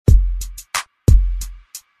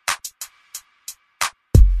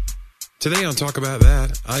Today on Talk About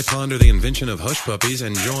That, I ponder the invention of hush puppies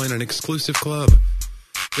and join an exclusive club.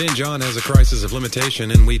 Then John has a crisis of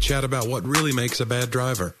limitation and we chat about what really makes a bad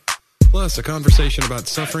driver. Plus, a conversation about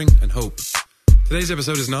suffering and hope. Today's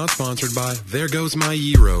episode is not sponsored by There Goes My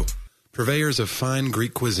Gyro, purveyors of fine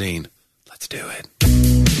Greek cuisine. Let's do it.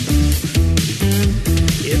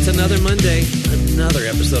 It's another Monday, another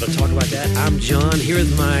episode of Talk About That. I'm John, here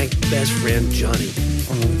with my best friend, Johnny.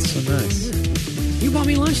 Oh, that's so nice. You bought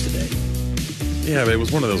me lunch today. Yeah, but it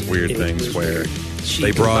was one of those weird It things was where weird. She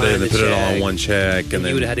they brought it and they combined put the it all on check, one check. And you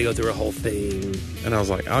then would have had to go through a whole thing. And I was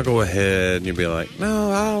like, I'll go ahead. And you'd be like,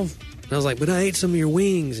 no, I'll. And I was like, but I ate some of your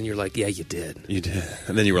wings. And you're like, yeah, you did. You did.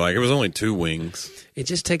 And then you were like, it was only 2 wings. It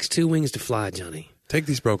just takes 2 wings to fly, Johnny. Take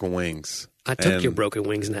these broken wings. I took your broken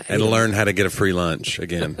wings and I ate And them. learn how to get a free lunch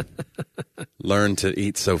again. Learn to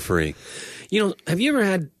eat so free. You know, have you ever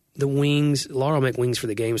had the wings? Laura will make wings for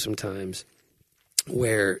the game sometimes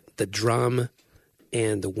where the drum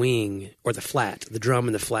and the wing, or the drum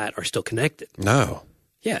and the flat are still connected. No.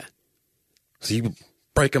 Yeah. So you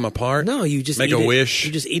break them apart? No, you just make eat a it, wish.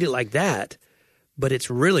 You just eat it like that, but it's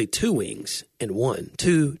really 2 wings and 1.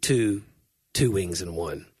 2 wings and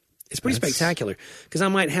 1. It's pretty spectacular because I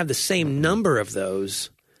might have the same number of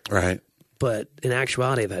those, Right. but in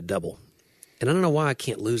actuality, I've had double. And I don't know why I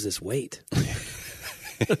can't lose this weight.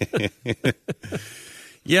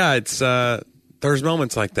 Yeah, it's there's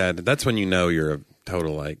moments like that. That's when you know you're a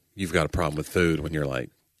total, like, you've got a problem with food, when you're like,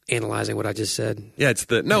 Analyzing what I just said. yeah, it's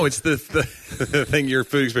the thing, your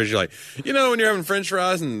food experience. You're like, you know, when you're having French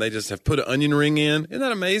fries and they just have put an onion ring in, isn't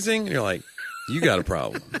that amazing? And you're like, you got a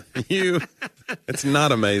problem. It's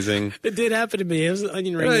not amazing. It did happen to me. It was an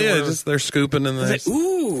onion ring. Yeah, just they're scooping and like,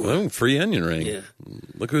 ooh. free onion ring. Yeah.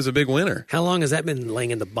 Look who's a big winner. How long has that been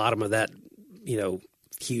laying in the bottom of that,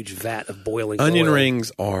 huge vat of boiling Onion oil?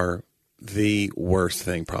 rings are the worst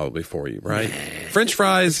thing probably for you, right? French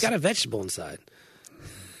fries. It's got a vegetable inside.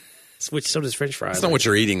 Which so does French fries. It's not what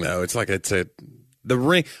you're eating though. It's like the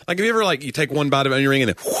ring. Like, have you ever, like, you take one bite of onion ring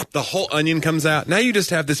and then the whole onion comes out? Now you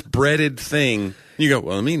just have this breaded thing. You go,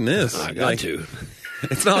 well, I'm eating this. I got to.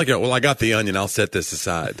 It's not like, well, I got the onion, I'll set this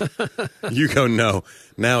aside. You go, no,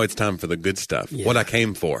 now it's time for the good stuff. Yeah. What I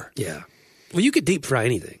came for. Yeah. Well, you could deep fry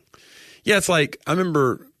anything. Yeah, it's like, I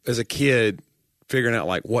remember as a kid figuring out,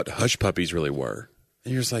 like, what hush puppies really were.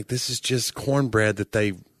 And you're just like, this is just cornbread that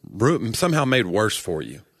they somehow made worse for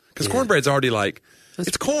you. Because cornbread's already like,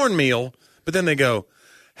 it's cornmeal. But then they go,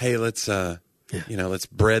 hey, let's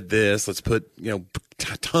bread this. Let's put,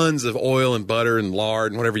 tons of oil and butter and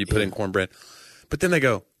lard and whatever you put in cornbread. But then they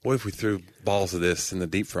go, what if we threw balls of this in the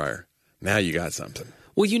deep fryer? Now you got something.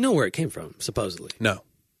 Well, you know where it came from, supposedly. No.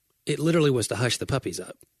 It literally was to hush the puppies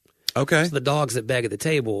up. Okay. So the dogs that beg at the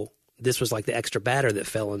table, this was like the extra batter that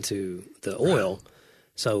fell into the oil. Right.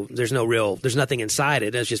 So there's nothing inside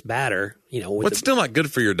it. It's just batter, It's still not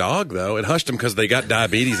good for your dog, though. It hushed them because they got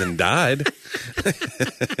diabetes and died.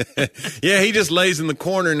 Yeah, he just lays in the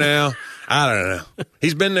corner now. I don't know.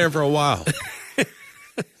 He's been there for a while.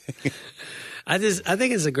 I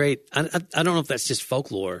think it's a great. I don't know if that's just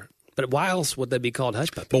folklore, but why else would they be called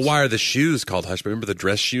hush puppies? But why are the shoes called hush puppies? Remember the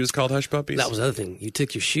dress shoes called hush puppies? That was the other thing. You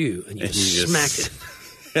took your shoe and you smacked it.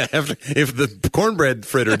 If the cornbread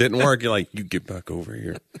fritter didn't work, you're like, you get back over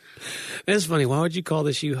here. It's funny. Why would you call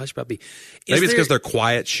the shoe hush puppy? Maybe it's because they're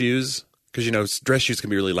quiet shoes. Because, dress shoes can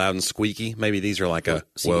be really loud and squeaky. Maybe these are like so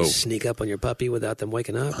whoa. You sneak up on your puppy without them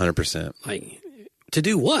waking up? 100%. Like, to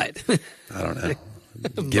do what? I don't know.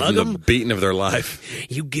 Give them the beating of their life.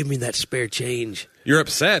 You give me that spare change. You're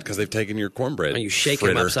upset because they've taken your cornbread. And you shake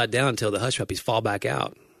them upside down until the hush puppies fall back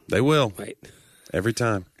out. They will. Right. Every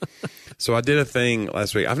time. So I did a thing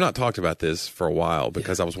last week. I've not talked about this for a while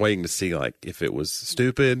because I was waiting to see, like, if it was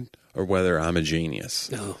stupid or whether I'm a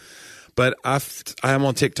genius. No. But I am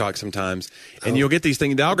on TikTok sometimes, and you'll get these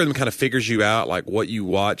things. The algorithm kind of figures you out, like, what you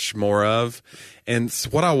watch more of. And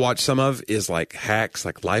what I watch some of is, like, hacks,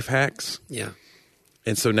 like life hacks. Yeah.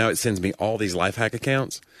 And so now it sends me all these life hack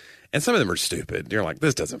accounts. And some of them are stupid. You're like,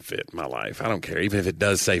 this doesn't fit my life. I don't care. Even if it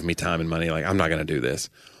does save me time and money, like, I'm not going to do this.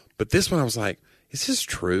 But this one, I was like, is this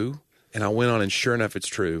true? And I went on, and sure enough, it's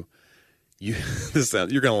true. You're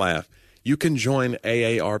going to laugh. You can join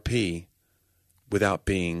AARP without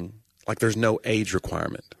being, like, there's no age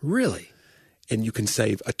requirement. Really? And you can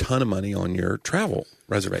save a ton of money on your travel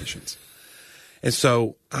reservations. And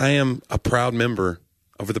so I am a proud member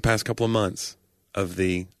over the past couple of months of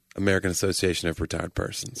the American Association of Retired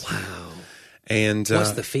Persons. Wow. And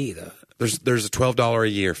what's the fee, though? There's a $12 a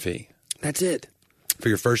year fee. That's it. For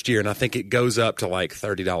your first year, and I think it goes up to like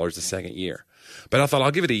 $30 the second year. But I thought, I'll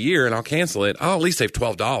give it a year and I'll cancel it. I'll at least save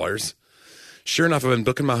 $12. Sure enough, I've been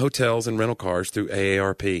booking my hotels and rental cars through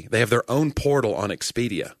AARP. They have their own portal on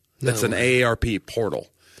Expedia. That's an AARP portal.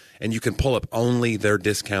 And you can pull up only their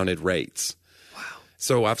discounted rates. Wow.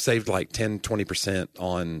 So I've saved like 10, 20%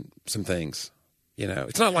 on some things. You know,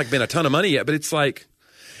 it's not like been a ton of money yet, but it's like,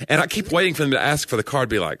 and I keep waiting for them to ask for the card,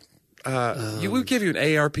 be like, we'll give you an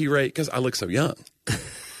AARP rate because I look so young.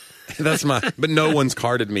 But no one's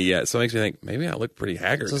carded me yet. So it makes me think, maybe I look pretty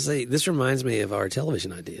haggard. So say, this reminds me of our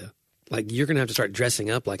television idea. Like, you're going to have to start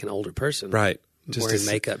dressing up like an older person. Right. Wearing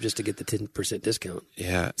makeup just to get the 10% discount.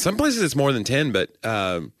 Yeah. Some places it's more than 10, but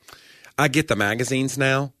I get the magazines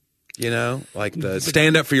now, you know, like the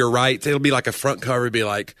Stand Up for Your Rights. It'll be like a front cover, be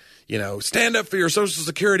like, you know, stand up for your Social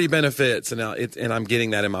Security benefits. And I'm getting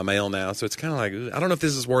that in my mail now. So it's kind of like, I don't know if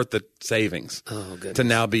this is worth the savings to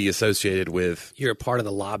now be associated with. You're a part of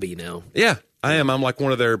the lobby now. Yeah, I am. I'm like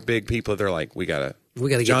one of their big people. They're like, we got to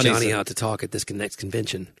get Johnny out to talk at this next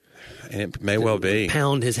convention. And it may well be.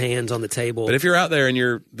 Pound his hands on the table. But if you're out there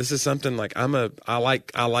and this is something like I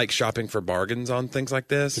like shopping for bargains on things like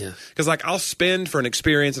this. Yeah. Because like I'll spend for an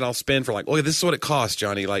experience and I'll spend for like, oh, this is what it costs,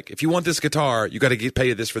 Johnny. Like if you want this guitar, you got to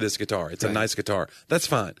pay this for this guitar. It's a nice guitar. That's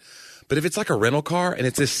fine. But if it's like a rental car and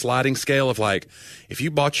it's this sliding scale of like, if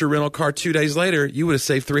you bought your rental car 2 days later, you would have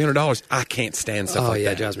saved $300. I can't stand stuff like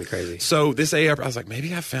that. It drives me crazy. So this AARP, I was like,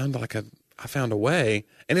 maybe I found a way,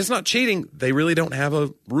 and it's not cheating. They really don't have a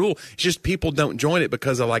rule. It's just people don't join it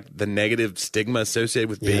because of like the negative stigma associated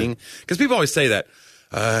with being. Because people always say that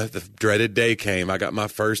the dreaded day came. I got my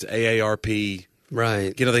first AARP.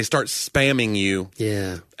 Right. You know, they start spamming you.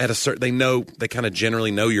 Yeah. At a certain, they kind of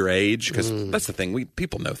generally know your age because that's the thing.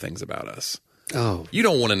 People know things about us. Oh. You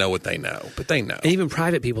don't want to know what they know, but they know. And even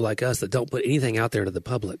private people like us that don't put anything out there to the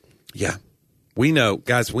public. Yeah. We know,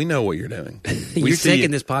 guys, we know what you're doing. You're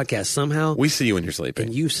taking this podcast somehow. We see you when you're sleeping.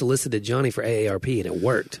 And you solicited Johnny for AARP, and it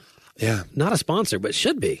worked. Yeah. Not a sponsor, but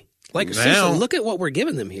should be. Like, now, seriously, look at what we're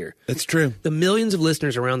giving them here. It's true. The millions of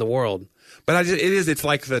listeners around the world. But it's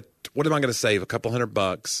like what am I going to save? A couple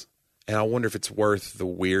 $100. And I wonder if it's worth the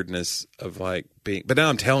weirdness of like being, but now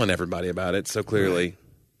I'm telling everybody about it. So clearly,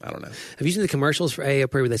 I don't know. Have you seen the commercials for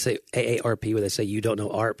AARP where they say you don't know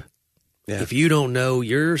ARP? Yeah. If you don't know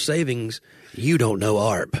your savings, you don't know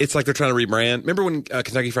ARP. It's like they're trying to rebrand. Remember when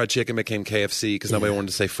Kentucky Fried Chicken became KFC because nobody wanted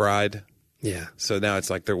to say fried? Yeah. So now it's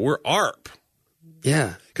like we're ARP.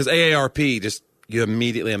 Yeah. Because AARP, just you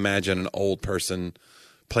immediately imagine an old person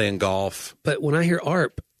playing golf. But when I hear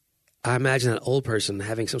ARP, I imagine an old person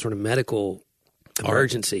having some sort of medical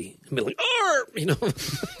emergency and be like, ARP, you know.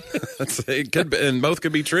 It could be, and both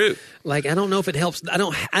could be true. Like, I don't know if it helps. I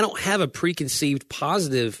don't have a preconceived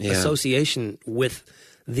positive association with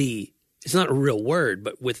it's not a real word,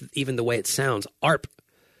 but with even the way it sounds. ARP.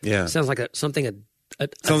 Yeah. It sounds like sounds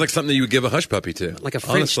like something that you would give a hush puppy to. Like a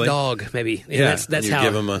French dog, maybe. And yeah. That's how,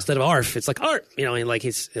 give him instead of ARF, it's like ARP. You know, and like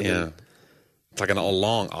it's like a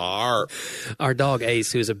long ARP. Our dog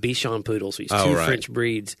Ace, who's a Bichon Poodle, so he's two French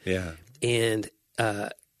breeds. Yeah. And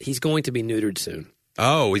he's going to be neutered soon.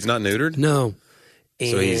 Oh, he's not neutered? No. And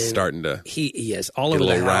so he's starting to all over get a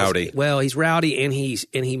the little house. rowdy. Well, he's rowdy and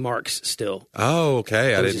he marks still. Oh,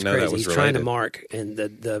 okay. I didn't know crazy. that was he's related. Trying to mark, and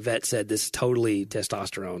the vet said this is totally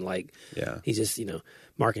testosterone. Like, he's just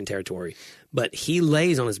marking territory. But he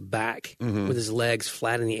lays on his back with his legs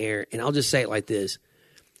flat in the air, and I'll just say it like this: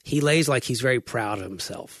 he lays like he's very proud of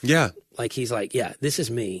himself. Yeah. Like he's like, this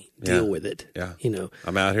is me. Deal with it. Yeah. You know.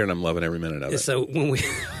 I'm out here and I'm loving every minute of it. So when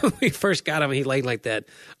we first got him, he laid like that.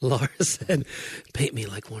 Laura said, "Paint me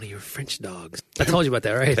like one of your French dogs." I told you about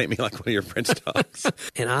that, right? Paint me like one of your French dogs.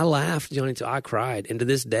 And I laughed, Johnny, until I cried. And to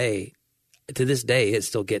this day, it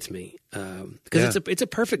still gets me because it's a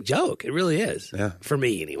perfect joke. It really is. Yeah. For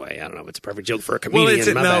me, anyway. I don't know if it's a perfect joke for a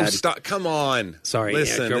comedian. Well, bad. Stop. Come on. Sorry,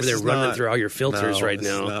 listen. you're over there running through all your filters right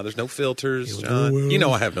now. No, there's no filters, John. You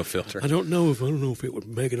know I have no filter. I don't know if it would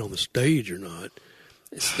make it on the stage or not.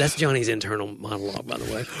 That's Johnny's internal monologue, by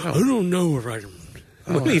the way. I don't know if I.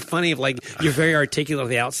 It would be funny if, like, you're very articulate on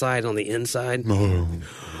the outside and on the inside.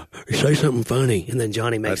 Say something funny, and then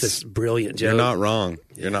Johnny makes this brilliant joke. You're not wrong.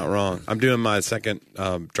 You're not wrong. I'm doing my second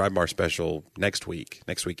Dry Bar special next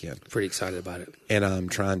weekend. Pretty excited about it. And I'm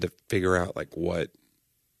trying to figure out, like, what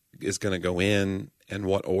is going to go in and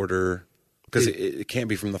what order. Because it can't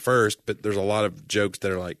be from the first, but there's a lot of jokes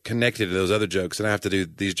that are, like, connected to those other jokes. And I have to do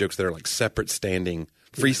these jokes that are, like, separate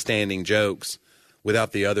freestanding jokes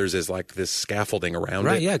without the others as, like, this scaffolding around it.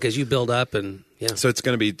 Right, yeah, because you build up and, So it's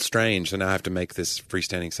going to be strange. And I have to make this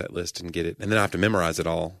freestanding set list and get it. And then I have to memorize it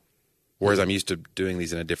all. Whereas I'm used to doing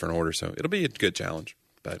these in a different order. So it'll be a good challenge.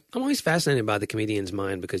 But I'm always fascinated by the comedian's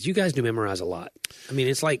mind because you guys do memorize a lot. I mean,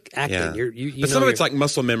 it's like acting. yeah. You but some of it's like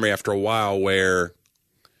muscle memory after a while where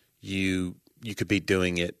you could be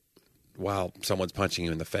doing it while someone's punching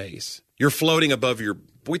you in the face. You're floating above your,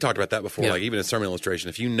 we talked about that before, like even a sermon illustration.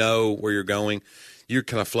 If you know where you're going, you're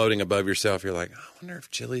kind of floating above yourself. You're like, I wonder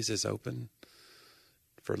if Chili's is open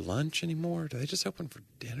for lunch anymore. Do they just open for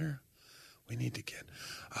dinner? We need to get,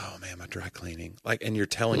 oh man, my dry cleaning. Like, and you're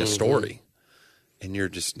telling a story and you're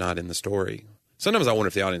just not in the story. Sometimes I wonder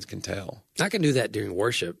if the audience can tell. I can do that during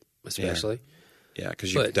worship, especially. Yeah,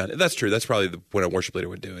 because you've done it. That's true. That's probably when a worship leader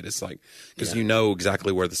would do it. It's like, because you know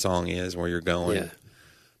exactly where the song is, where you're going. Yeah.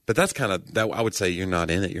 But that's kind of, that. I would say you're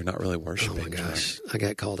not in it. You're not really worshiping. Oh, my gosh. I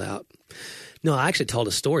got called out. No, I actually told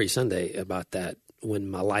a story Sunday about that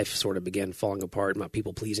when my life sort of began falling apart. My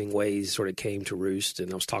people-pleasing ways sort of came to roost.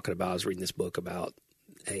 And I was reading this book about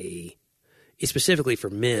it's specifically for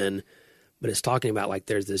men, but it's talking about like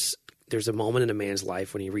there's a moment in a man's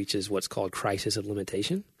life when he reaches what's called crisis of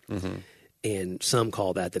limitation. Mm-hmm. And some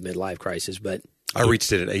call that the midlife crisis, but I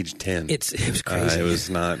reached it at age 10. It was crazy. It was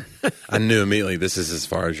not. I knew immediately this is as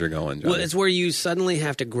far as you're going, Johnny. Well, it's where you suddenly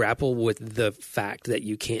have to grapple with the fact that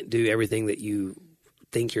you can't do everything that you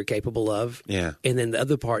think you're capable of. Yeah. And then the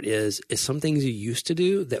other part is some things you used to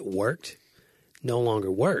do that worked no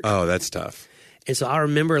longer work. Oh, that's tough. And so I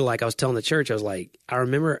remember, like I was telling the church, I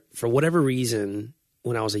remember for whatever reason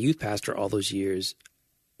when I was a youth pastor all those years,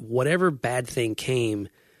 whatever bad thing came.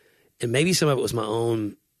 And maybe some of it was my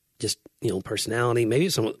own just, personality. Maybe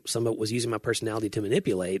some of it was using my personality to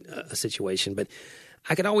manipulate a situation. But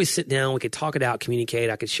I could always sit down. We could talk it out, communicate.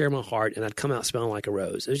 I could share my heart, and I'd come out smelling like a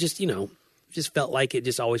rose. It was just, just felt like it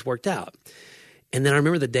just always worked out. And then I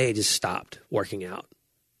remember the day it just stopped working out.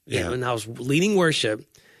 Yeah. And I was leading worship,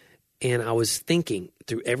 and I was thinking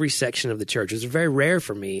through every section of the church. It was very rare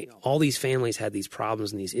for me. All these families had these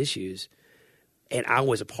problems and these issues, and I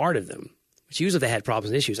was a part of them. Which usually if they had problems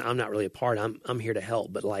and issues, I'm not really a part. I'm here to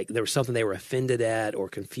help. But like there was something they were offended at or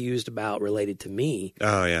confused about related to me.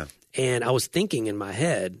 Oh, yeah. And I was thinking in my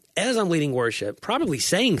head, as I'm leading worship, probably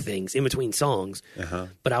saying things in between songs,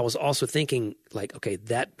 but I was also thinking like, okay,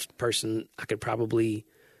 that person, I could probably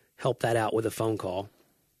help that out with a phone call.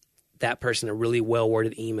 That person, a really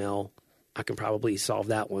well-worded email, I can probably solve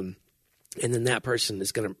that one. And then that person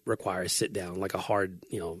is going to require a sit down, like a hard,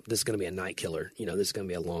 this is going to be a night killer. This is going to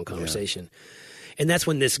be a long conversation. Yeah. And that's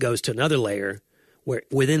when this goes to another layer where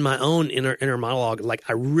within my own inner monologue, like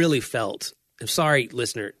I really felt, I'm sorry,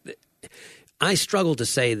 listener, I struggle to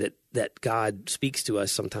say that God speaks to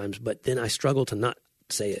us sometimes, but then I struggle to not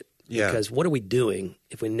say it. Yeah. Because what are we doing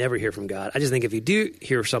if we never hear from God? I just think if you do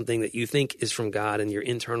hear something that you think is from God and your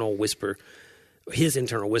internal whisper, his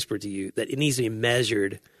internal whisper to you, that it needs to be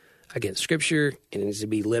measured against Scripture, and it needs to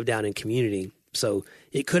be lived out in community. So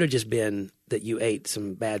it could have just been that you ate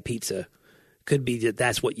some bad pizza. Could be that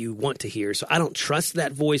that's what you want to hear. So I don't trust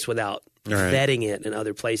that voice without vetting it in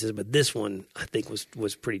other places. But this one, I think,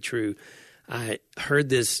 was pretty true. I heard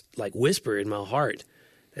this like whisper in my heart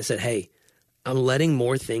that said, "Hey, I'm letting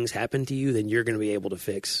more things happen to you than you're going to be able to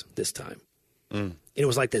fix this time." And it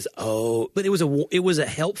was like this. But it was a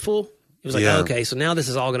helpful. It was like, okay, so now this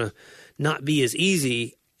is all going to not be as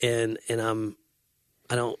easy. And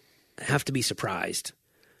I don't have to be surprised.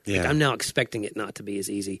 Yeah. Like I'm now expecting it not to be as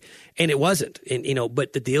easy. And it wasn't. And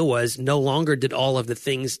but the deal was no longer did all of the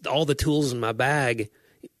things, all the tools in my bag,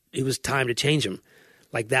 it was time to change them.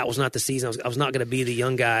 Like that was not the season. I was not going to be the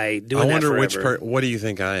young guy doing that forever. I wonder what do you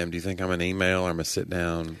think I am? Do you think I'm an email or I'm a sit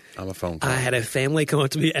down? I'm a phone call. I had a family come up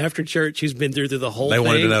to me after church who's been through the whole thing. They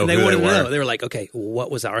wanted to know who they were. They were like, okay,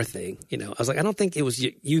 what was our thing? I was like, I don't think it was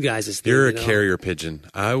you guys' thing. You're a carrier pigeon.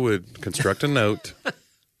 I would construct a note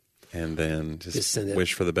and then just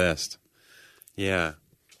wish for the best. Yeah.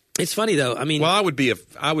 It's funny though. I mean, well, I would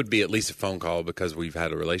be at least a phone call because we've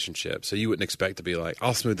had a relationship. So you wouldn't expect to be like,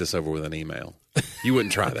 I'll smooth this over with an email. You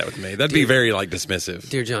wouldn't try that with me. That'd be very like dismissive.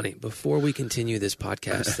 Dear Johnny, before we continue this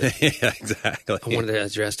podcast, yeah, exactly. I wanted to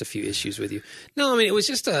address a few issues with you. No, I mean it was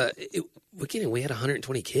just we had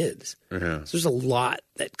 120 kids. So there's a lot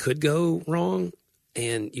that could go wrong,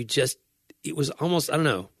 and it was almost, I don't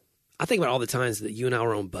know. I think about all the times that you and I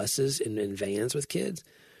were on buses and in vans with kids.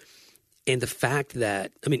 And the fact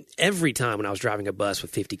that, I mean, every time when I was driving a bus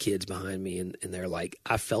with 50 kids behind me and they're like,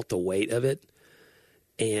 I felt the weight of it.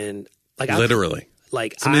 And like, literally,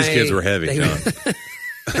 some of these kids were heavy,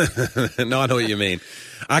 John. No, I know what you mean.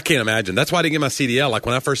 I can't imagine. That's why I didn't get my CDL. Like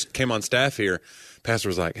when I first came on staff here, Pastor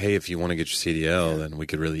was like, hey, if you want to get your CDL, then we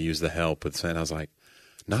could really use the help with saying, I was like,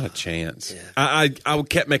 not a chance. Yeah. I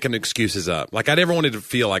kept making excuses up. Like I never wanted to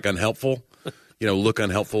feel like unhelpful. look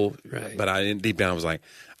unhelpful. Right. But deep down I was like,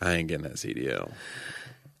 I ain't getting that CDL.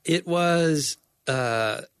 It was.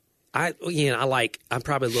 I'm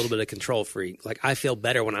probably a little bit of control freak. Like I feel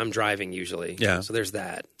better when I'm driving usually. Yeah. So there's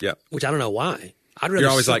that. Yeah. Which I don't know why. I'd rather You're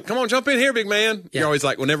always like, come on, jump in here, big man. Yeah. You're always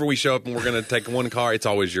like, whenever we show up and we're going to take one car, it's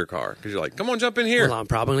always your car. Because you're like, come on, jump in here. Well, I'm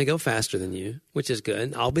probably going to go faster than you, which is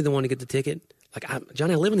good. I'll be the one to get the ticket. Like,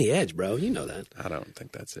 Johnny, I live on the edge, bro. You know that. I don't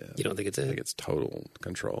think that's it. You don't think it's it? I think it's total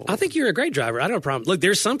control. I think you're a great driver. I don't have a problem. Look,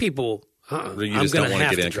 there's some people. You just don't want to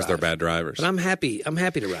get in because they're bad drivers. But I'm happy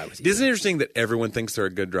to ride with you. Isn't it interesting that everyone thinks they're a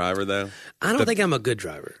good driver, though? I don't think I'm a good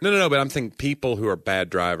driver. No. But I'm thinking people who are bad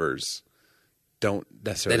drivers don't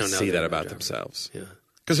necessarily They don't know see they're that a bad about driver. themselves. Yeah.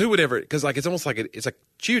 Because who would ever? Because it's almost like it's a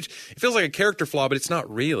huge. It feels like a character flaw, but it's not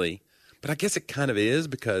really. But I guess it kind of is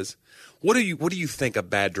because what do you think a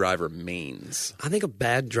bad driver means? I think a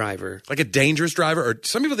bad driver. Like a dangerous driver, or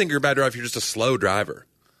some people think you're a bad driver if you're just a slow driver.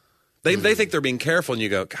 They think they're being careful, and you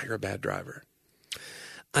go, God, you're a bad driver.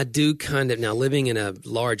 I do kind of now living in a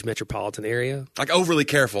large metropolitan area. Like overly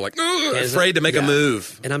careful, like afraid to make a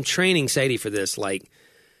move. And I'm training Sadie for this. Like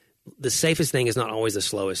the safest thing is not always the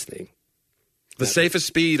slowest thing. The safest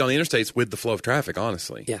speed on the interstate's with the flow of traffic,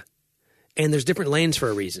 honestly. Yeah. And there's different lanes for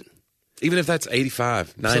a reason. Even if that's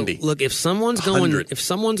 85, 90. So, look, if someone's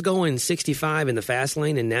 100. going 65 in the fast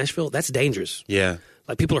lane in Nashville, that's dangerous. Yeah.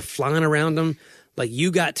 Like people are flying around them. Like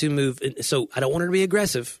you got to move. So I don't want her to be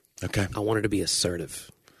aggressive. Okay. I want her to be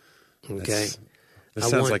assertive. Okay. This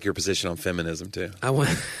sounds like your position on feminism, too. I want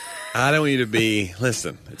you to be,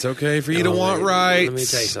 listen, it's okay for you to want rights. Let me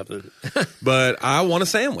tell you something. But I want a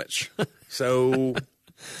sandwich. So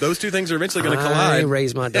those two things are eventually going to I collide.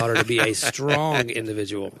 raised my daughter to be a strong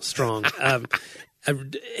individual. Strong.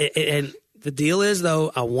 And the deal is,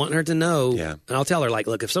 though, I want her to know, Yeah. and I'll tell her, like,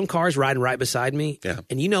 look, if some car's riding right beside me, Yeah.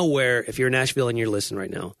 and you know where, if you're in Nashville and you're listening right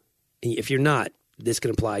now, and if you're not, this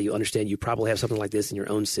can apply. You understand you probably have something like this in your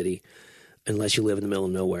own city, unless you live in the middle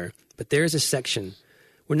of nowhere. But there's a section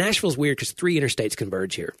where Nashville's weird because 3 interstates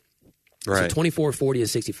converge here. Right. So 24, 40, and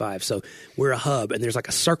 65. So we're a hub, and there's like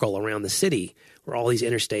a circle around the city where all these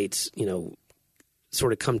interstates,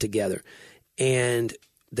 sort of come together. And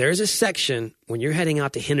there's a section when you're heading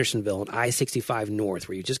out to Hendersonville on I-65 North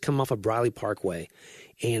where you just come off of Briley Parkway,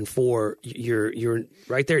 and you're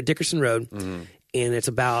right there at Dickerson Road, and it's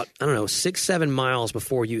about 6-7 miles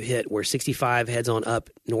before you hit where 65 heads on up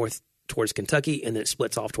north towards Kentucky, and then it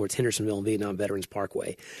splits off towards Hendersonville and Vietnam Veterans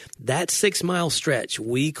Parkway. That 6-mile stretch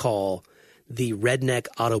we call the Redneck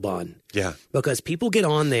Autobahn. Yeah. Because people get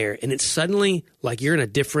on there, and it's suddenly like you're in a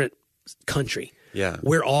different country. Yeah.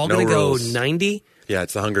 We're all No going to go rules. 90. Yeah,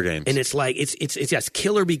 it's the Hunger Games. And it's like, it's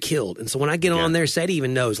kill or be killed. And so when I get on there, Sadie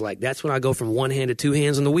even knows, like, that's when I go from one hand to 2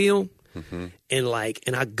 hands on the wheel. And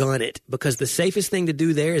I gun it, because the safest thing to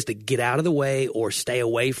do there is to get out of the way or stay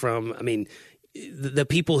away from, the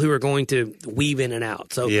people who are going to weave in and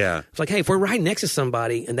out. So Yeah. it's like, hey, if we're right next to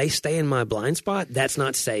somebody and they stay in my blind spot, that's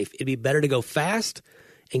not safe. It'd be better to go fast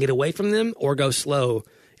and get away from them, or go slow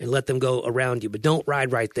and let them go around you, but don't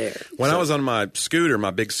ride right there. When I was on my scooter,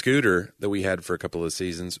 my big scooter that we had for a couple of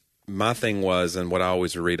seasons, my thing was, and what I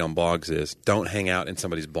always read on blogs is, don't hang out in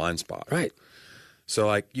somebody's blind spot. Right. So,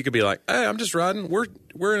 like, you could be like, hey, I'm just riding. We're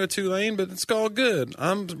in a 2-lane, but it's all good.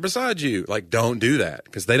 I'm beside you. Like, don't do that,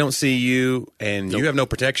 because they don't see you, and you have no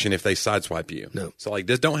protection if they sideswipe you. No. So, like,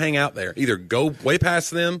 just don't hang out there. Either go way past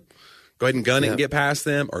them, go ahead and gun it and get past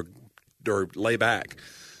them, or lay back.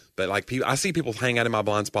 But, like, I see people hang out in my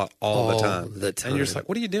blind spot all the time. And you're just like,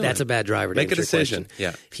 what are you doing? That's a bad driver. To Make a answer your decision. question.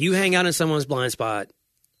 Yeah. If you hang out in someone's blind spot,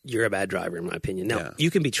 you're a bad driver, in my opinion. Now, Yeah.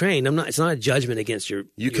 you can be trained. It's not a judgment against your.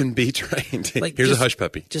 You can be trained. Like, Here's just- a hush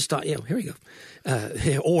puppy. Just thought, here we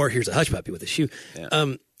go. Or here's a hush puppy with a shoe.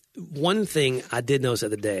 Yeah. One thing I did notice the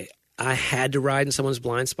other day, I had to ride in someone's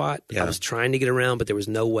blind spot. Yeah. I was trying to get around, but there was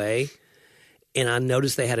no way. And I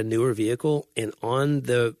noticed they had a newer vehicle, and on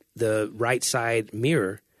the right side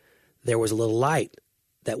mirror, there was a little light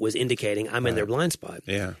that was indicating I'm in their blind spot.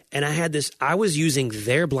 Yeah. And I was using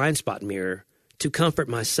their blind spot mirror to comfort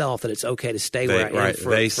myself that it's okay to stay where I am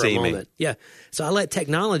for a see me. moment. Yeah. So I let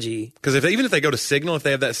technology. Because even if they go to signal, if they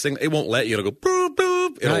have that signal, it won't let you. It'll go boop,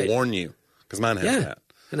 boop. It'll Right. warn you. Because mine has that.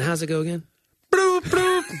 And how's it go again? Boop,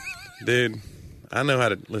 boop. Dude, I know how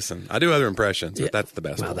to listen. I do other impressions, but that's the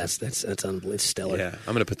best Wow, one. that's unbelievable. It's stellar. Yeah,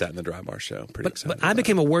 I'm going to put that in the Dry Bar Show. Pretty excited. But I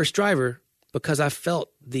became a worse driver because I felt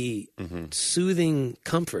the soothing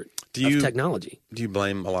comfort. of technology. Do you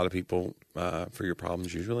blame a lot of people for your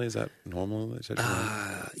problems usually? Is that normal?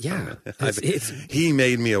 Yeah. He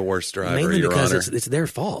made me a worse driver, mainly Your because Honor. it's their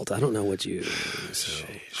fault. I don't know what you... So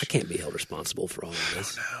I can't be held responsible for all of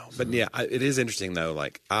this. No. But yeah, it is interesting though.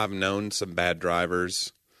 Like I've known some bad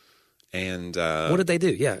drivers, and what did they do?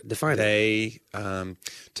 Yeah, define it.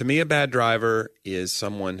 To me, a bad driver is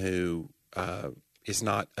someone who is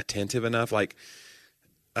not attentive enough. Like,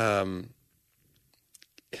 I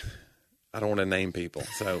don't want to name people,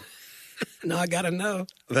 so No, I gotta know.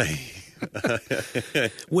 they.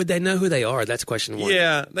 Would they know who they are? That's question one.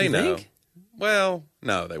 Yeah, they You know. think? Well,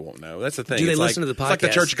 no, they won't know. That's the thing. Do they It's listen like, to the It's like the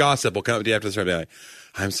podcast? church gossip will come up to you after the service and be like,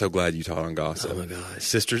 I'm so glad you taught on gossip. Oh, my gosh.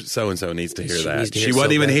 Sister so-and-so needs to hear She that. needs to hear She it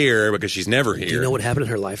wasn't so even bad. here because she's never here. Do you know what happened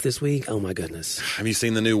in her life this week? Oh, my goodness. Have you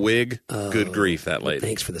seen the new wig? Good grief, that lady.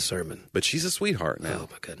 Thanks for the sermon. But she's a sweetheart now. Oh,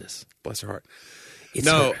 my goodness. Bless her heart. It's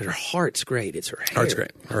No. her heart's great. It's her hair. Heart's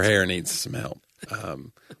great. Her hair needs some help.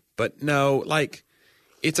 But no, like,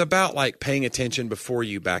 it's about, like, paying attention before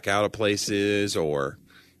you back out of places or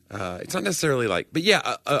it's not necessarily like, but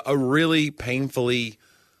yeah, a really painfully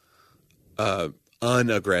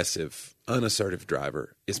unaggressive, unassertive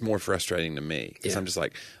driver is more frustrating to me because Yeah. I'm just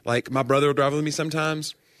like my brother will drive with me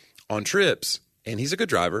sometimes on trips, and he's a good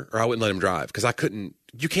driver, or I wouldn't let him drive because I couldn't.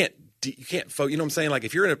 You can't. You know what I'm saying? Like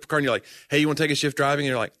if you're in a car and you're like, "Hey, you want to take a shift driving?" and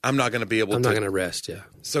you're like, "I'm not going to be able I'm to." not going to rest, yeah.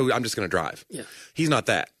 So I'm just going to drive. Yeah. He's not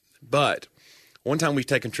that. But one time we've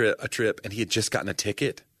taken a trip, and he had just gotten a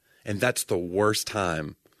ticket, and that's the worst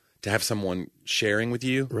time to have someone sharing with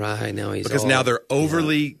you. Right, now he's Because now they're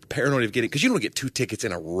overly paranoid of getting, because you don't get 2 tickets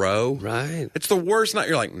in a row. Right. It's the worst night.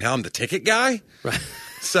 You're like, now I'm the ticket guy? Right.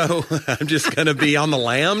 So I'm just going to be on the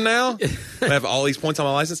lam now? I have all these points on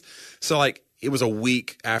my license. So like, it was a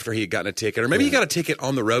week after he had gotten a ticket, or maybe he got a ticket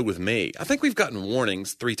on the road with me. I think we've gotten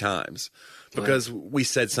warnings 3 times because we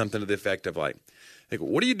said something to the effect of like,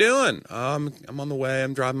 what are you doing? I'm on the way.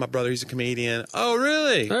 I'm driving my brother. He's a comedian. Oh,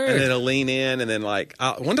 really? Hey. And then I'll lean in, and then like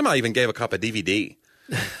one time I even gave a cop a DVD.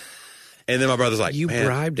 And then my brother's like, You man.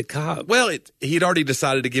 bribed a cop. Well, he'd already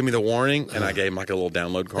decided to give me the warning, and I gave him like a little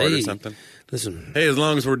download card or Hey. something. Listen, Hey, as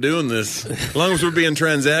long as we're doing this, as long as we're being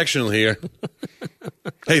transactional here.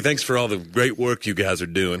 Hey, thanks for all the great work you guys are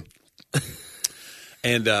doing.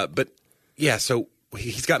 And but yeah, so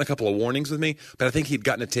he's gotten a couple of warnings with me, but I think he'd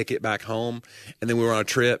gotten a ticket back home, and then we were on a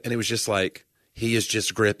trip, and it was just like he is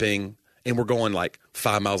just gripping, and we're going like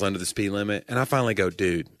 5 miles under the speed limit, and I finally go,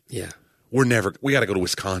 dude, yeah. we got to go to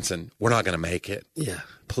Wisconsin. We're not going to make it. Yeah.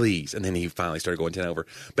 Please. And then he finally started going 10 over.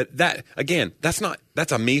 But that, again, that's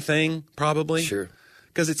a me thing, probably. Sure.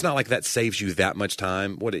 Because it's not like that saves you that much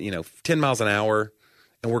time. 10 miles an hour,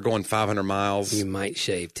 and we're going 500 miles. You might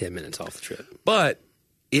shave 10 minutes off the trip. But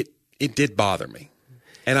it did bother me.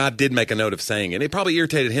 And I did make a note of saying it. It probably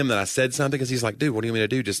irritated him that I said something because he's like, dude, what do you want me to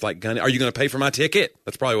do? Just like gun it? Are you going to pay for my ticket?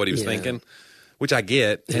 That's probably what he was Yeah. thinking, which I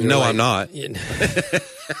get. And you're no, like- I'm not. Yeah.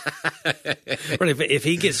 But if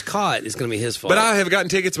he gets caught, it's going to be his fault. But I have gotten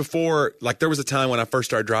tickets before. Like there was a time when I first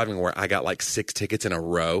started driving where I got like 6 tickets in a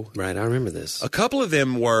row. Right, I remember this. A couple of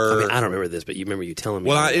them were. I mean, I don't remember this, but you remember you telling me.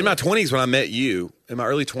 Well, about in my it. 20s when I met you, in my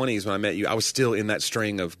early 20s when I met you, I was still in that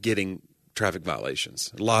string of getting traffic violations.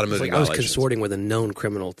 A lot of It's moving like I was violations. consorting with a known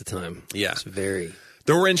criminal at the time. Yeah. It's very.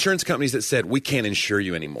 There were insurance companies that said, we can't insure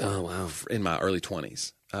you anymore. Oh, wow. In my early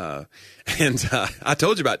 20s. And I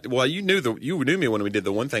told you about, well, you knew me when we did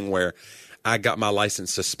the one thing where I got my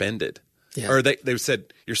license suspended. Yeah. Or they said,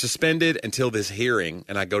 you're suspended until this hearing.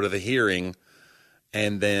 And I go to the hearing,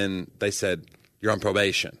 and then they said, you're on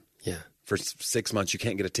probation. Yeah. For 6 months, you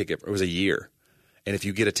can't get a ticket. It was a year. And if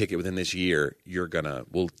you get a ticket within this year,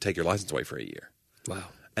 we'll take your license away for a year. Wow.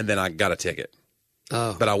 And then I got a ticket.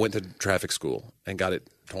 Oh. But I went to traffic school and got it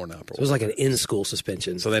torn up. It was like an in-school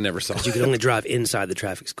suspension. So they never saw it. You could only drive inside the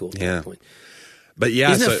traffic school at Yeah. that point. But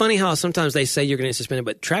yeah. Isn't so, it funny how sometimes they say you're going to get suspended,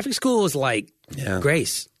 but traffic school is like Yeah.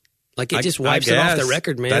 grace. Like it just I wipes it off the guess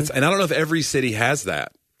record, man. And I don't know if every city has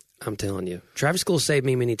that. I'm telling you. Traffic school saved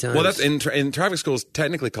me many times. Well, that's in traffic school is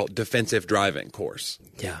technically called defensive driving course.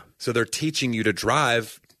 Yeah. So they're teaching you to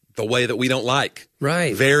drive the way that we don't like.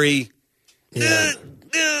 Right. Very Yeah.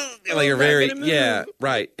 like you're not very gonna move. yeah,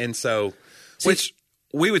 right. And so which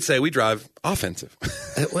we would say we drive offensive.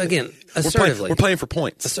 Well, again, We're assertively. playing for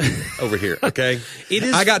points over here, okay? It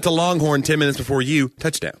is- I got to Longhorn 10 minutes before you,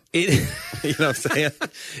 touchdown. It, You know what I'm saying?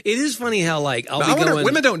 it is funny how, like, I'll But be I wonder, going.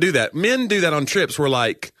 women don't do that. Men do that on trips. We're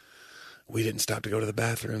like, we didn't stop to go to the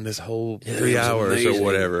bathroom this whole 3 it was hours amazing. or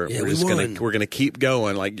whatever. Yeah, we're we just won. gonna keep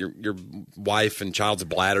going. Like your wife and child's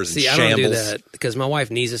bladders See, in I shambles. don't do that because my wife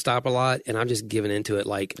needs to stop a lot, and I'm just giving into it.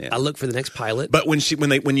 Like, I look for the next pilot. But when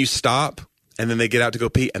you stop, and then they get out to go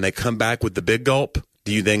pee, and they come back with the big gulp,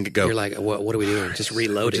 do you then go? You're like, what are we doing? Just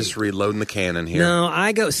reloading. Just reloading the cannon here. No,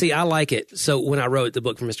 I like it. So when I wrote the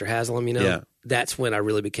book for Mr. Haslam, that's when I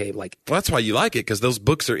really became like. Well, that's why you like it, because those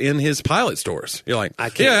books are in his Pilot stores. You're like,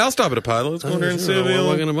 I'll stop at a Pilot. Let's go in there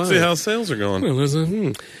and see how sales are going.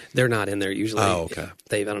 Well, they're not in there usually. Oh, okay.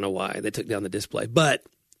 I don't know why. They took down the display. But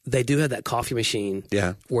they do have that coffee machine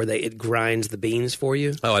where it grinds the beans for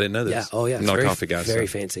you. Oh, I didn't know this. Yeah. Oh, yeah. I'm not a coffee guy. Very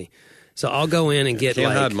fancy. So I'll go in and get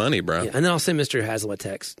Can't hide money, bro. Yeah, and then I'll send Mr. Haslam a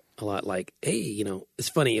text a lot like, hey, it's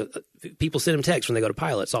funny. People send him texts when they go to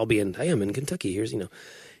Pilots. I'll be hey, I'm in Kentucky. Here's, and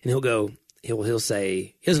he'll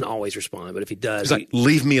say, he doesn't always respond, but if he does. He's like,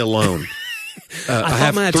 leave me alone. I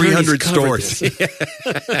have 300 stores.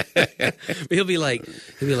 But he'll be like,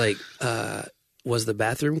 was the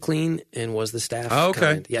bathroom clean and was the staff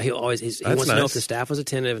kind? Yeah, he wants to know if the staff was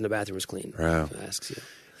attentive and the bathroom was clean. Wow. He asks you.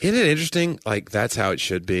 Isn't it interesting? Like, that's how it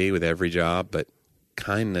should be with every job, but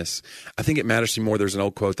kindness, I think it matters to me more. There's an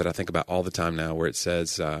old quote that I think about all the time now where it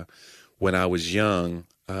says, when I was young,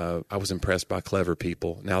 I was impressed by clever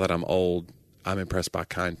people. Now that I'm old, I'm impressed by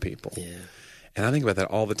kind people. Yeah. And I think about that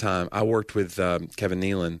all the time. I worked with Kevin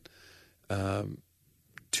Nealon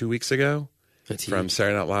 2 weeks ago from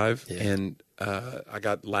Saturday Night Live, and I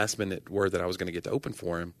got last-minute word that I was going to get to open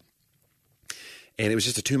for him. And it was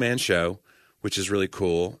just a two-man show, which is really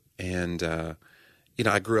cool. And,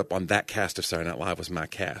 I grew up on that cast of Saturday Night Live was my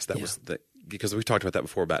cast. That was because we talked about that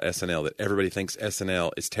before about SNL, that everybody thinks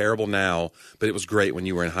SNL is terrible now, but it was great when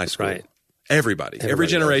you were in high school. Right. Every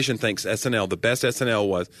generation thinks SNL, the best SNL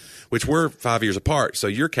was, which we're 5 years apart. So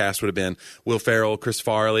your cast would have been Will Ferrell, Chris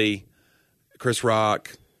Farley, Chris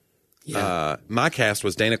Rock. Yeah. My cast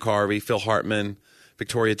was Dana Carvey, Phil Hartman,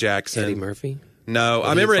 Victoria Jackson. Eddie Murphy? No, I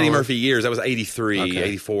remember Eddie Murphy years. That was 83,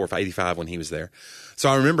 84, 85 when he was there. So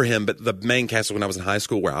I remember him, but the main cast was when I was in high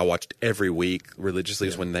school, where I watched every week religiously,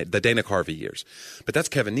 was when the Dana Carvey years. But that's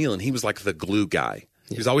Kevin Nealon. He was like the glue guy.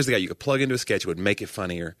 He was always the guy you could plug into a sketch, it would make it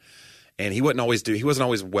funnier. And he wasn't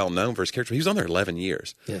always well known for his character. He was on there 11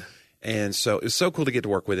 years. Yeah. And so it was so cool to get to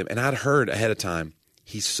work with him. And I'd heard ahead of time,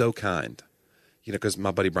 he's so kind, because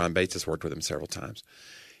my buddy Brian Bates has worked with him several times.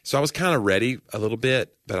 So I was kind of ready a little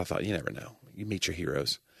bit, but I thought, you never know. You meet your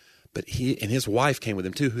heroes. But he and his wife came with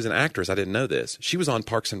him too, who's an actress. I didn't know this. She was on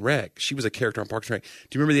Parks and Rec. She was a character on Parks and Rec. Do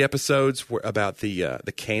you remember the episodes about the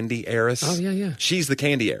candy heiress? Oh, yeah. She's the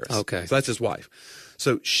candy heiress. Okay. So that's his wife.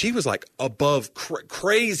 So she was like above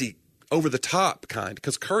crazy, over the top kind,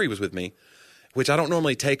 because Curry was with me, which I don't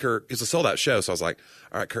normally take her. It's a sold out show. So I was like,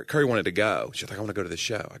 all right, Curry wanted to go. She's like, I want to go to this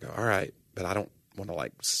show. I go, all right, but I don't want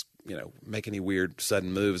to make any weird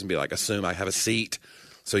sudden moves and be like, assume I have a seat.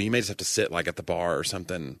 So you may just have to sit like at the bar or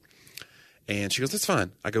something. And she goes, that's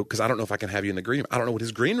fine. I go, because I don't know if I can have you in the green room. I don't know what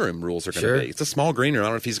his green room rules are going to be. It's a small green room. I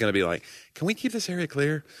don't know if he's going to be like, can we keep this area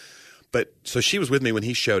clear? But so she was with me when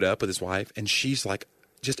he showed up with his wife, and she's like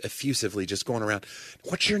just effusively just going around,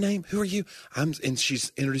 what's your name? Who are you? And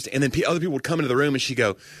she's introduced. And then other people would come into the room and she'd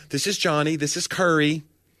go, this is Johnny. This is Curry.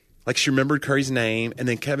 Like she remembered Curry's name. And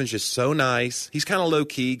then Kevin's just so nice. He's kind of low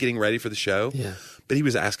key getting ready for the show. Yeah. But he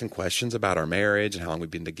was asking questions about our marriage and how long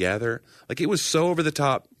we've been together. Like it was so over the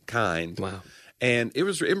top kind. Wow. And it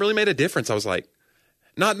really made a difference. I was like,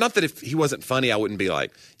 not that if he wasn't funny, I wouldn't be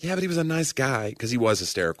like, yeah, but he was a nice guy, because he was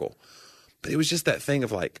hysterical. But it was just that thing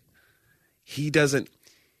of like, he's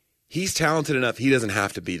talented enough. He doesn't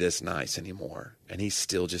have to be this nice anymore. And he's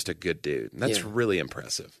still just a good dude. And that's really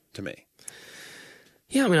impressive to me.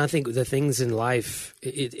 Yeah. I mean, I think the things in life,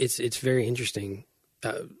 it's very interesting.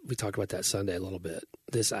 We talked about that Sunday a little bit.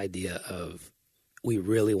 This idea of we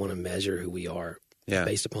really want to measure who we are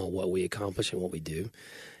based upon what we accomplish and what we do.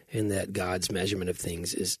 And that God's measurement of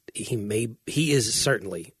things is he is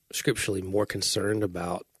certainly scripturally more concerned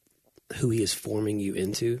about who he is forming you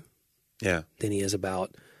into than he is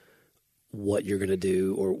about what you're going to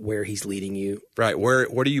do or where he's leading you. Right.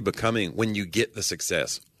 What are you becoming when you get the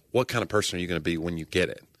success? What kind of person are you going to be when you get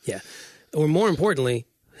it? Yeah. Or more importantly,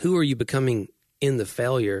 who are you becoming in the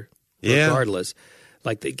failure regardless?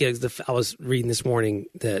 Like I was reading this morning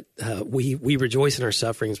that we rejoice in our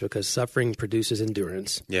sufferings because suffering produces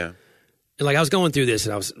endurance. Yeah. And like I was going through this,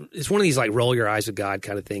 and it's one of these like roll your eyes with God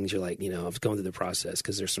kind of things. You're like, I was going through the process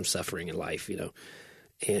because there's some suffering in life,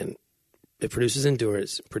 and it produces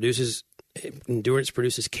endurance. Endurance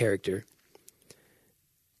produces character.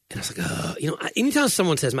 And I was like, anytime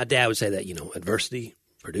someone says, my dad would say that, adversity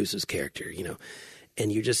produces character,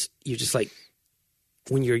 and you're just like,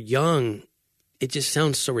 when you're young, it just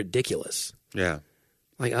sounds so ridiculous. Yeah.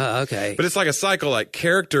 Like, okay. But it's like a cycle. Like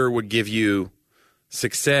character would give you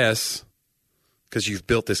success because you've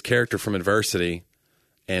built this character from adversity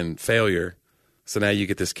and failure. So now you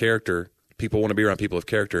get this character. People want to be around people of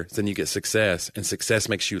character. Then you get success, and success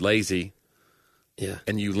makes you lazy. Yeah.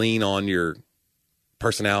 And you lean on your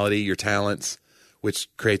personality, your talents, which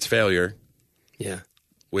creates failure. Yeah.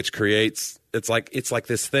 Which creates it's like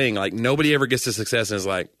this thing. Like nobody ever gets to success and is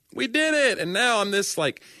like, we did it, and now I'm this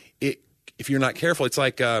like it. If you're not careful, it's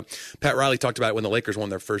like Pat Riley talked about it when the Lakers won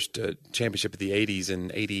their first championship of the 80s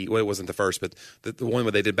and 80. Well, it wasn't the first, but the one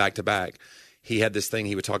where they did back to back. He had this thing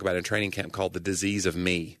he would talk about in training camp called the disease of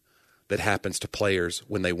me that happens to players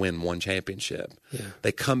when they win one championship. Yeah.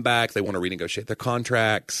 They come back, they want to renegotiate their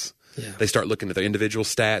contracts. Yeah. They start looking at their individual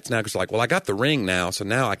stats now because like, well, I got the ring now, so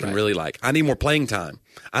now I can really I need more playing time.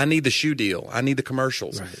 I need the shoe deal. I need the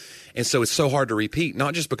commercials. Right. And so it's so hard to repeat,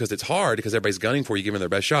 not just because it's hard because everybody's gunning for you, giving their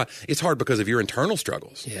best shot. It's hard because of your internal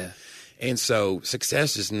struggles. Yeah. And so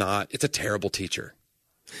success is it's a terrible teacher.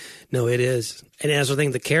 No, it is. And as I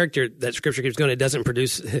think the character that Scripture keeps going, it doesn't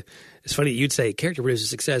produce. It's funny you'd say character produces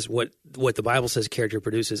success. What the Bible says character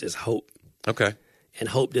produces is hope. Okay. And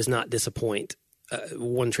hope does not disappoint.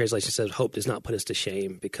 One translation says hope does not put us to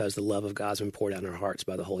shame because the love of God has been poured out in our hearts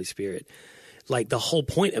by the Holy Spirit. Like the whole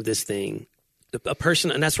point of this thing, a person,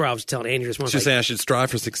 and that's where I was telling Andrew this morning. She's saying I should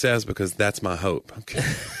strive for success because that's my hope. Okay.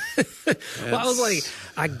 Well, I was like,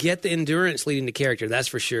 I get the endurance leading to character, that's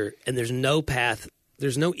for sure. And there's no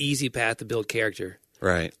easy path to build character.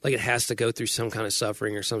 Right. Like it has to go through some kind of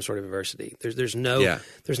suffering or some sort of adversity. There's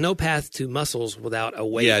no path to muscles without a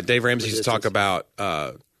weight. Yeah, Dave Ramsey used to resistance. talk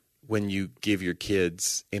about when you give your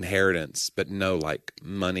kids inheritance, but no like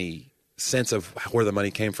money sense of where the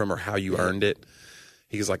money came from or how you earned it.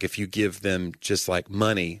 He goes like if you give them just like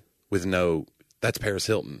money with that's Paris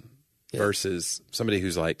Hilton versus somebody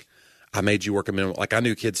who's like, I made you work a minimum. Like I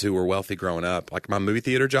knew kids who were wealthy growing up. Like my movie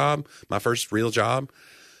theater job, my first real job,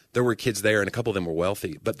 there were kids there and a couple of them were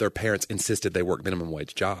wealthy, but their parents insisted they work minimum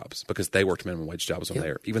wage jobs because they worked minimum wage jobs when they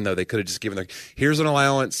were, even though they could have just given here's an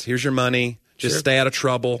allowance, here's your money, just stay out of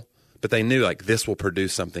trouble. But they knew like this will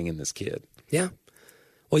produce something in this kid. Yeah.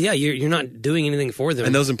 Well, yeah, you're not doing anything for them.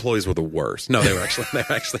 And those employees were the worst. No, they were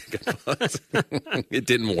actually good ones. It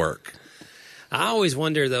didn't work. I always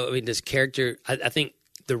wonder, though, I mean, does character, I think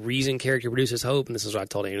the reason character produces hope, and this is what I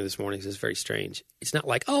told Andrew this morning, is very strange. It's not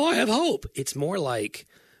like, oh, I have hope. It's more like,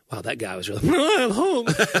 wow, that guy was really, I have hope.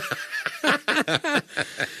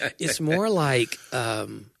 It's more like,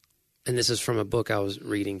 and this is from a book I was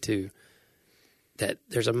reading too, that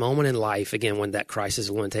there's a moment in life, again, when that crisis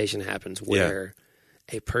of limitation happens where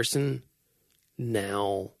a person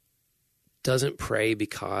now doesn't pray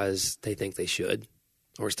because they think they should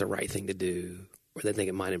or it's the right thing to do or they think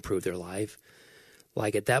it might improve their life.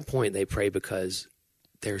 Like at that point, they pray because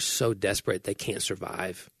they're so desperate they can't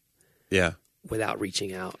survive without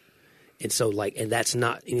reaching out. And so and that's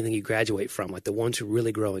not anything you graduate from. Like the ones who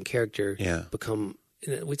really grow in character become,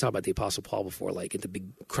 we talked about the Apostle Paul before, like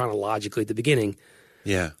chronologically at the beginning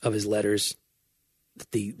of his letters,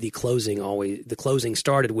 the closing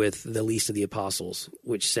started with the least of the apostles,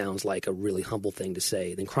 which sounds like a really humble thing to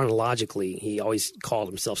say. Then chronologically, he always called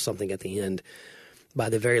himself something at the end. By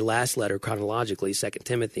the very last letter, chronologically, 2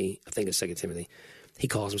 Timothy, I think it's 2 Timothy, he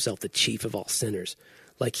calls himself the chief of all sinners.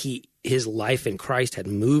 Like his life in Christ had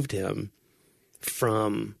moved him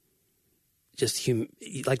from just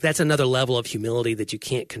like that's another level of humility that you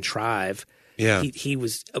can't contrive. Yeah, he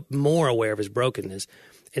was more aware of his brokenness.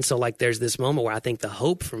 And so, like, there's this moment where I think the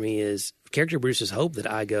hope for me is character produces hope that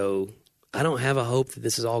I don't have a hope that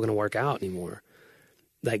this is all going to work out anymore.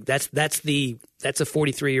 Like that's a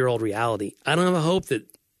 43-year-old reality. I don't have a hope that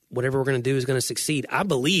whatever we're going to do is going to succeed. I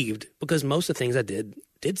believed because most of the things I did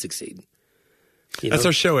succeed. That's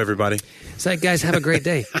our show, everybody. So, guys, have a great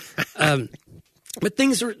day. But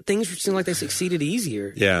things seem like they succeeded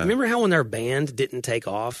easier. Yeah. Remember how when our band didn't take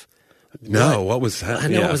off? No, what was that? I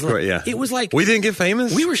know it was like, it was like we didn't get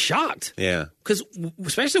famous. We were shocked. Yeah, because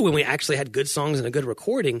especially when we actually had good songs and a good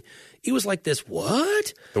recording, it was like this.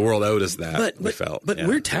 What the world owed us that. We felt, but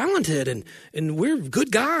we're talented and we're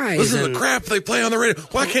good guys. Listen to the crap they play on the radio.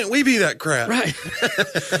 Why can't we be that crap? Right,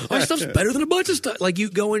 our stuff's better than a bunch of stuff. Like you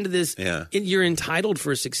go into this, and you're entitled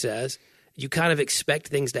for success. You kind of expect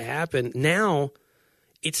things to happen. Now,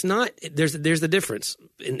 it's not. There's the difference,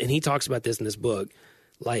 and he talks about this in this book,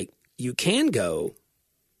 like. You can go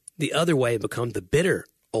the other way and become the bitter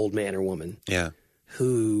old man or woman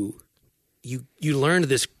who you learned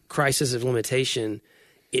this crisis of limitation.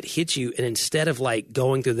 It hits you, and instead of like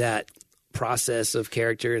going through that process of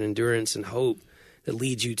character and endurance and hope that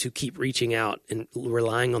leads you to keep reaching out and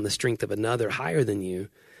relying on the strength of another higher than you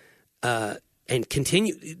and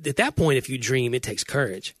continue. At that point, if you dream, it takes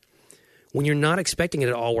courage. When you're not expecting it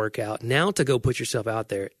to all work out, now to go put yourself out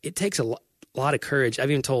there, it takes a a lot of courage.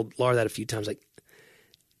 I've even told Laura that a few times. Like,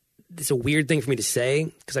 it's a weird thing for me to say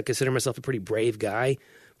because I consider myself a pretty brave guy.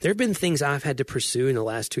 There have been things I've had to pursue in the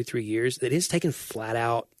last 2-3 years that it's taken flat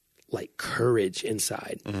out like courage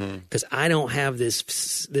inside because I don't have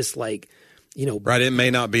this like, you know, right. It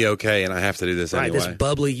may not be okay, and I have to do this anyway. This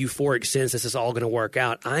bubbly, euphoric sense this is all going to work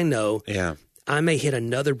out. I know. Yeah. I may hit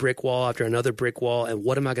another brick wall after another brick wall, and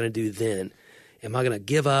what am I going to do then? Am I going to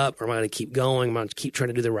give up, or am I going to keep going? Am I going to keep trying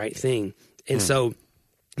to do the right thing? And so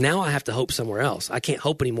now I have to hope somewhere else. I can't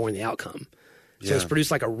hope anymore in the outcome. So it's produced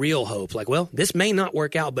like a real hope. Like, well, this may not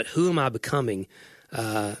work out, but who am I becoming?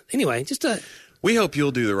 Anyway, just a... We hope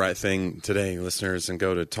you'll do the right thing today, listeners, and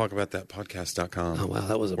go to talkaboutthatpodcast.com. Oh, wow,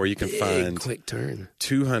 that was a where you can find quick turn.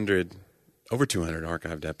 Over 200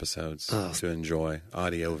 archived episodes to enjoy,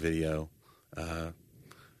 audio, video,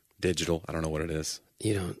 digital. I don't know what it is.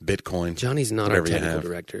 You know, Bitcoin. Johnny's not our technical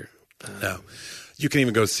director. No. You can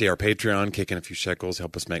even go see our Patreon, kick in a few shekels,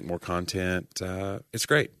 help us make more content. It's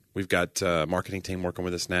great. We've got a marketing team working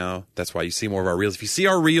with us now. That's why you see more of our reels. If you see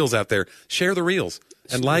our reels out there, share the reels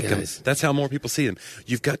and like them. That's how more people see them.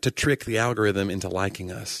 You've got to trick the algorithm into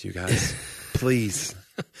liking us, you guys. Please.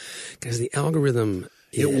 Because the algorithm...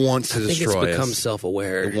 It wants to destroy us. I think it's become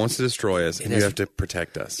self-aware. It wants to destroy us, and you have to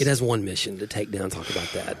protect us. It has one mission, to take down, talk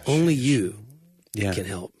about that. Only you can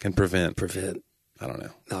help. Can prevent. I don't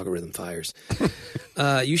know. Algorithm fires.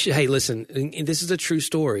 You should, hey, listen, and this is a true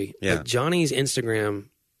story. Yeah. Like Johnny's Instagram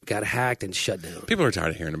got hacked and shut down. People are tired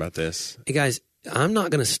of hearing about this. Hey, guys, I'm not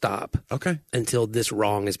going to stop until this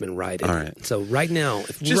wrong has been righted. All right. So right now,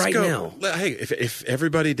 hey, if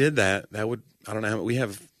everybody did that, that would, I don't know, we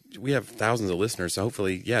have thousands of listeners, so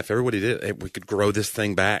hopefully, if everybody did it, we could grow this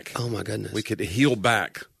thing back. Oh, my goodness. We could heal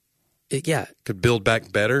back. Could build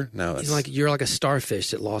back better. No, you're like a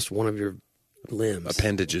starfish that lost one of your limbs.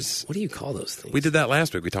 Appendages. What do you call those things? We did that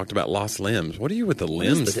last week. We talked about lost limbs. What are you with the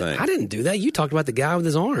limbs thing? I didn't do that. You talked about the guy with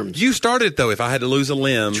his arms. You started, though. If I had to lose a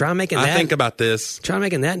limb, I think about this. Try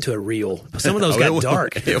making that into a reel. Some of those got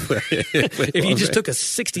dark. If you just took a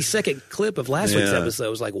 60-second clip of last week's episode, it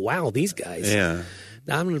was like, wow, these guys. Yeah.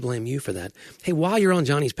 I'm going to blame you for that. Hey, while you're on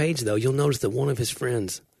Johnny's page, though, you'll notice that one of his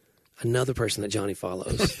friends, another person that Johnny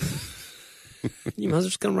follows, you must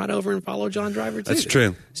just come right over and follow John Driver, too. That's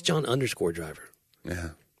true. It's John_Driver. Yeah.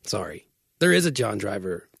 Sorry. There is a John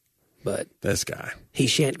Driver, but... This guy. He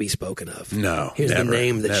shan't be spoken of. No, Here's the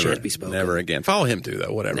name that shan't be spoken Never again. Follow him, too,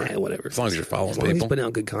 though. Whatever. Nah, whatever. As long as you're following people. He's putting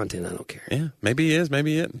out good content, I don't care. Yeah. Maybe he is.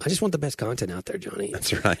 Maybe it. I just want the best content out there, Johnny.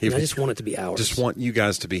 That's right. And I just want it to be ours. Just want you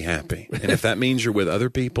guys to be happy. And if that means you're with other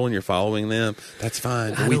people and you're following them, that's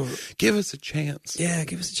fine. Give us a chance. Yeah,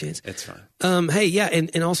 give us a chance. It's fine. Hey, yeah,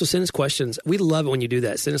 and also send us questions. We love it when you do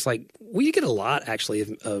that. Send us we get a lot, actually,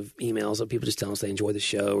 of emails of people just telling us they enjoy the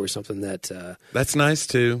show or something that... That's nice,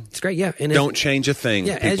 too. It's great, yeah. And don't change a thing.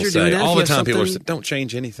 Yeah, people as you're say. doing that, all the time people are saying, don't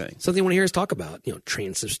change anything. Something you want to hear us talk about.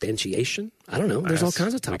 Transubstantiation. I don't know. There's all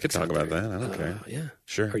kinds of topics. We could talk about that. I don't care. Yeah.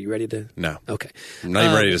 Sure. Are you ready to? No. Okay. I'm not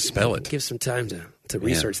even ready to spell it. Give some time to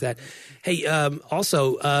research that. Hey,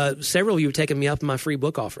 also, several of you have taken me up on my free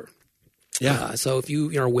book offer. Yeah. So if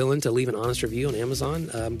you are willing to leave an honest review on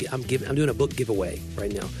Amazon, I'm doing a book giveaway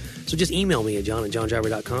right now. So just email me at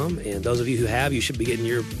john@johndriver.com. And those of you who have, you should be getting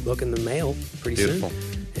your book in the mail pretty soon.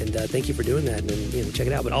 And thank you for doing that. And check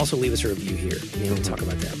it out. But also leave us a review here. And talk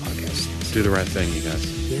about that podcast. Do the right thing, you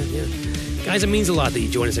guys. Yeah. Guys, it means a lot that you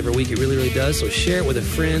join us every week. It really, really does. So share it with a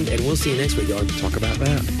friend. And we'll see you next week, y'all. Talk about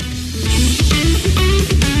that.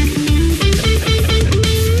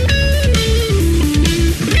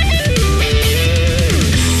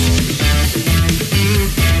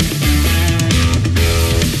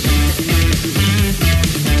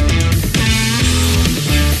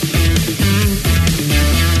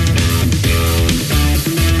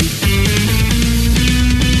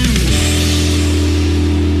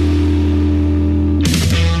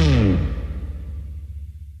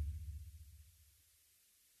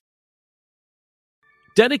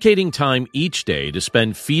 Dedicating time each day to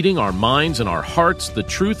spend feeding our minds and our hearts the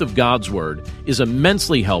truth of God's Word is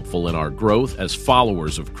immensely helpful in our growth as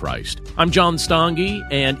followers of Christ. I'm John Stange,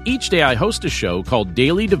 and each day I host a show called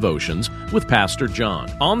Daily Devotions with Pastor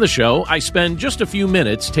John. On the show, I spend just a few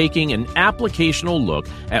minutes taking an applicational look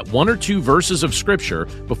at one or two verses of Scripture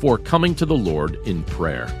before coming to the Lord in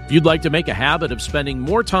prayer. If you'd like to make a habit of spending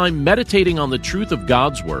more time meditating on the truth of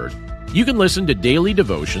God's Word, you can listen to Daily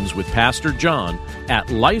Devotions with Pastor John at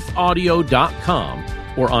lifeaudio.com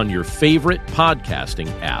or on your favorite podcasting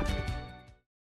app.